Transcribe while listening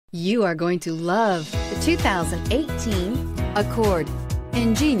You are going to love the 2018 Accord.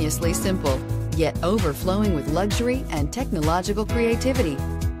 Ingeniously simple, yet overflowing with luxury and technological creativity.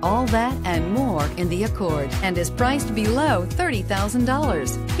 All that and more in the Accord, and is priced below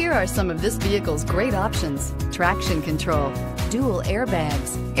 $30,000. Here are some of this vehicle's great options: traction control, dual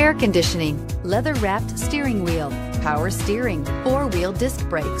airbags, air conditioning, leather-wrapped steering wheel, power steering, four-wheel disc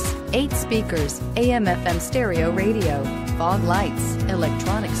brakes, 8 speakers, AM/FM stereo radio, fog lights,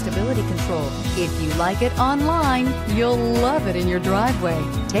 electronic stability control. If you like it online, you'll love it in your driveway.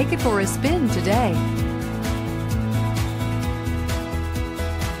 Take it for a spin today.